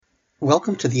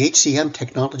Welcome to the HCM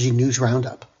Technology News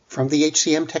Roundup from the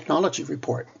HCM Technology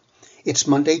Report. It's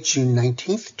Monday, June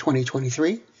 19th,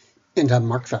 2023, and I'm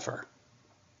Mark Pfeffer.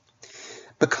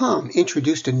 beqom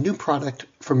introduced a new product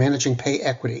for managing pay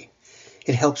equity.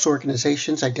 It helps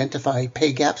organizations identify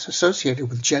pay gaps associated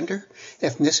with gender,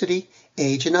 ethnicity,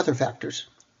 age, and other factors.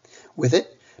 With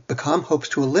it, beqom hopes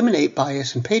to eliminate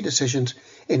bias in pay decisions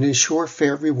and ensure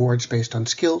fair rewards based on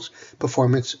skills,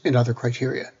 performance, and other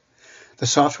criteria. The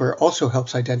software also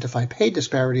helps identify pay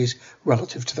disparities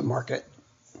relative to the market.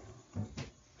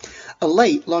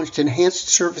 Alight launched enhanced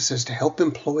services to help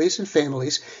employees and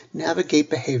families navigate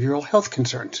behavioral health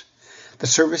concerns. The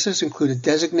services include a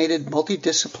designated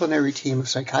multidisciplinary team of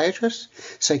psychiatrists,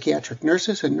 psychiatric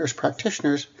nurses and nurse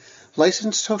practitioners,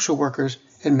 licensed social workers,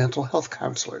 and mental health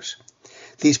counselors.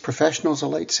 These professionals,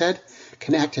 Alight said,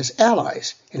 can act as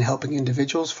allies in helping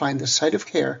individuals find the site of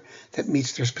care that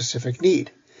meets their specific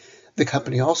need. The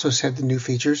company also said the new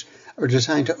features are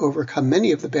designed to overcome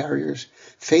many of the barriers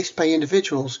faced by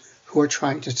individuals who are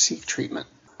trying to seek treatment.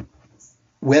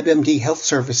 WebMD Health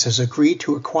Services agreed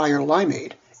to acquire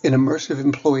Limeade, an immersive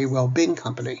employee well-being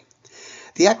company.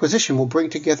 The acquisition will bring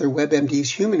together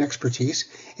WebMD's human expertise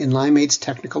and Limeade's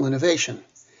technical innovation.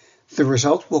 The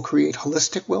result will create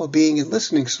holistic well-being and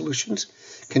listening solutions,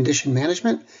 condition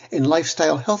management, and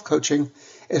lifestyle health coaching,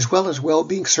 as well as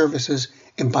well-being services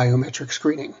and biometric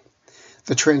screening.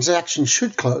 The transaction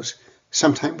should close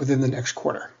sometime within the next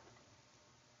quarter.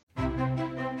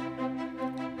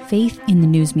 Faith in the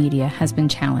news media has been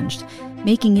challenged,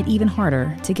 making it even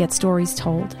harder to get stories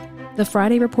told. The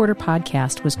Friday Reporter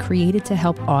podcast was created to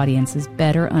help audiences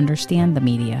better understand the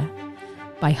media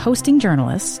by hosting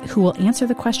journalists who will answer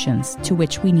the questions to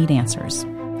which we need answers.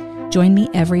 Join me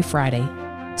every Friday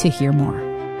to hear more.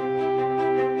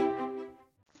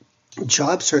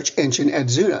 Job search engine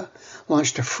Adzuna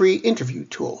launched a free interview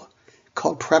tool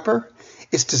called Prepper.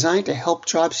 It's designed to help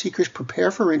job seekers prepare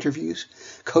for interviews,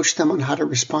 coach them on how to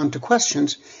respond to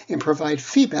questions, and provide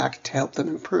feedback to help them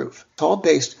improve. It's all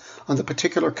based on the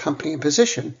particular company and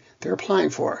position they're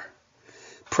applying for.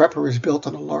 Prepper is built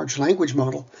on a large language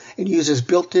model and uses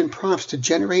built-in prompts to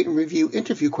generate and review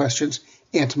interview questions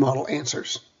and to model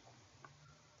answers.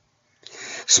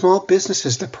 Small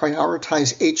businesses that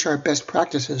prioritize HR best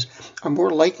practices are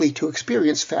more likely to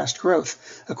experience fast growth,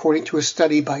 according to a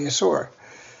study by Assor.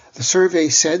 The survey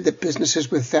said that businesses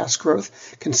with fast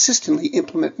growth consistently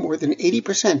implement more than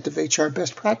 80% of HR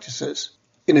best practices.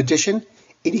 In addition,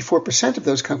 84% of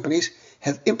those companies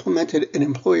have implemented an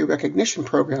employee recognition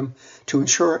program to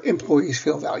ensure employees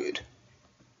feel valued.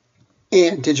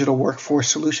 And digital workforce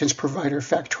solutions provider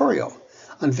Factorial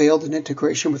unveiled an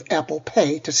integration with Apple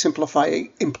Pay to simplify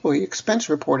employee expense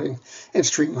reporting and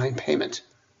streamline payment.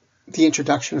 The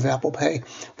introduction of Apple Pay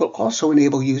will also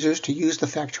enable users to use the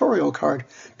Factorial card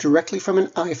directly from an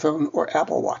iPhone or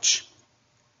Apple Watch.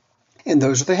 And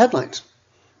those are the headlines.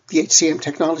 The HCM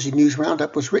Technology News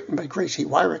Roundup was written by Gracie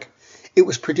Wyrick. It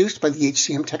was produced by the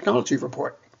HCM Technology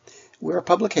Report. We're a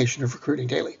publication of Recruiting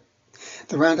Daily.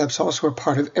 The Roundup's also a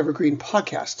part of Evergreen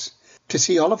Podcasts. To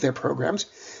see all of their programs,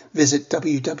 visit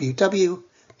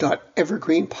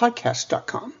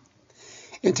www.evergreenpodcast.com.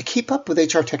 And to keep up with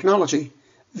HR technology,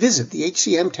 visit the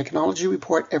HCM Technology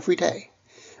Report every day.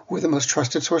 We're the most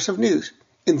trusted source of news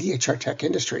in the HR tech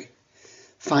industry.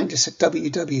 Find us at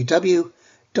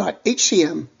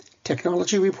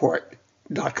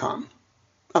www.hcmtechnologyreport.com.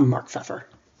 I'm Mark Pfeffer.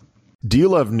 Do you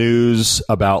love news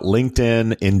about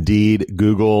LinkedIn, Indeed,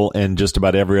 Google, and just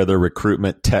about every other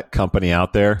recruitment tech company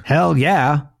out there? Hell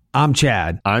yeah. I'm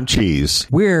Chad. I'm Cheese.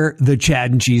 We're the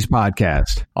Chad and Cheese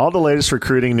Podcast. All the latest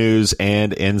recruiting news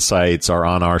and insights are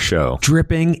on our show.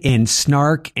 Dripping in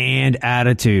snark and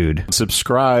attitude.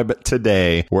 Subscribe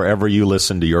today wherever you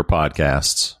listen to your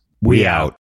podcasts. We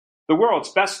out. The world's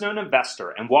best-known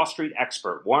investor and Wall Street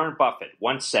expert Warren Buffett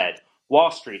once said, "Wall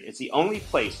Street is the only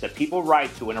place that people ride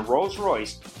to in a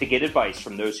Rolls-Royce to get advice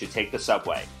from those who take the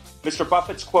subway." Mr.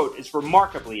 Buffett's quote is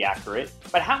remarkably accurate,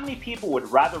 but how many people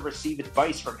would rather receive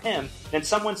advice from him than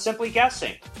someone simply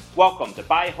guessing? Welcome to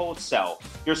Buy, Hold, Sell,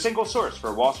 your single source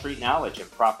for Wall Street knowledge and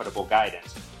profitable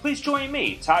guidance. Please join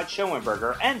me, Todd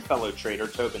Schoenberger, and fellow trader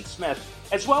Tobin Smith,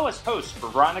 as well as host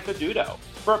Veronica Dudo,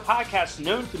 for a podcast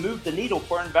known to move the needle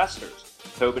for investors.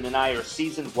 Tobin and I are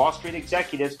seasoned Wall Street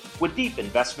executives with deep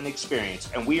investment experience,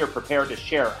 and we are prepared to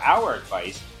share our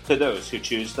advice to those who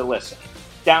choose to listen.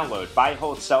 Download Buy,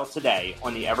 Hold, Sell today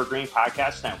on the Evergreen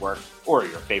Podcast Network or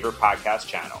your favorite podcast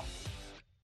channel.